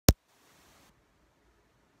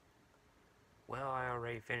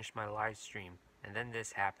already finished my live stream, and then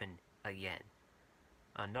this happened again.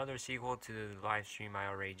 Another sequel to the live stream I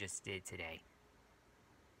already just did today.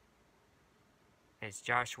 It's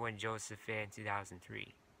Joshua and Joseph Fan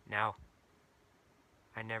 2003. Now,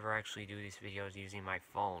 I never actually do these videos using my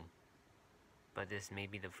phone, but this may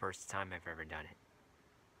be the first time I've ever done it.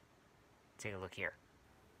 Take a look here.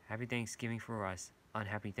 Happy Thanksgiving for us,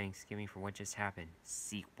 unhappy Thanksgiving for what just happened.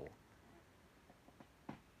 Sequel.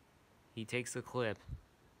 He takes a clip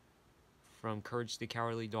from Courage the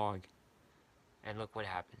Cowardly Dog, and look what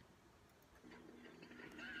happened.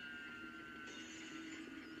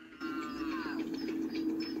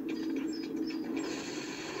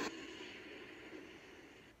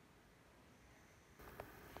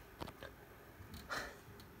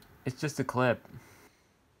 It's just a clip.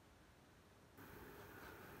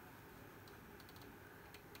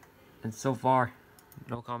 And so far,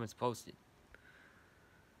 no comments posted.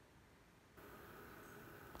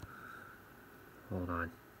 Hold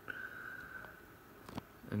on.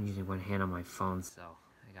 I'm using one hand on my phone, so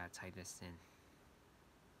I gotta type this in.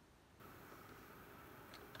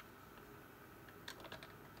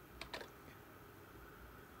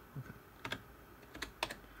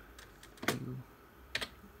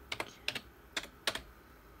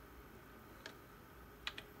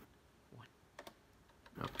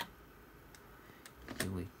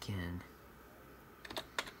 Do again.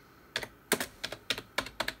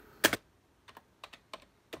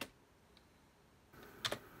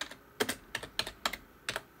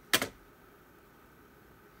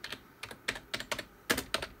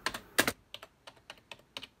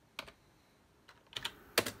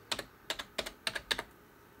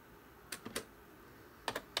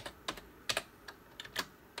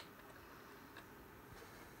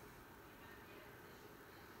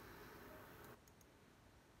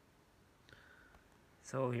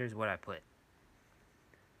 So here's what I put.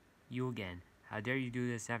 You again. How dare you do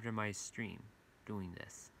this after my stream? Doing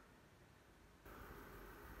this.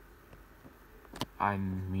 I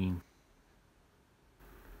mean...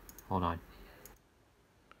 Hold on.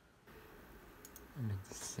 I meant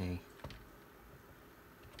to say...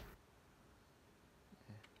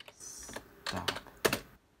 Stop.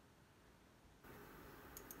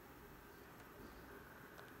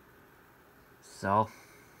 So...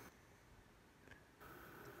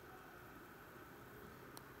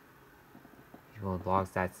 People and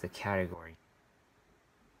blogs, that's the category.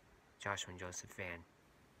 Joshua and Joseph Fan.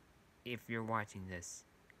 If you're watching this,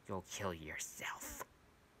 you'll kill yourself.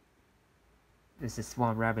 This is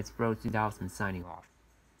Swamp Rabbits Bro 2000 signing off.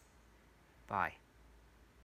 Bye.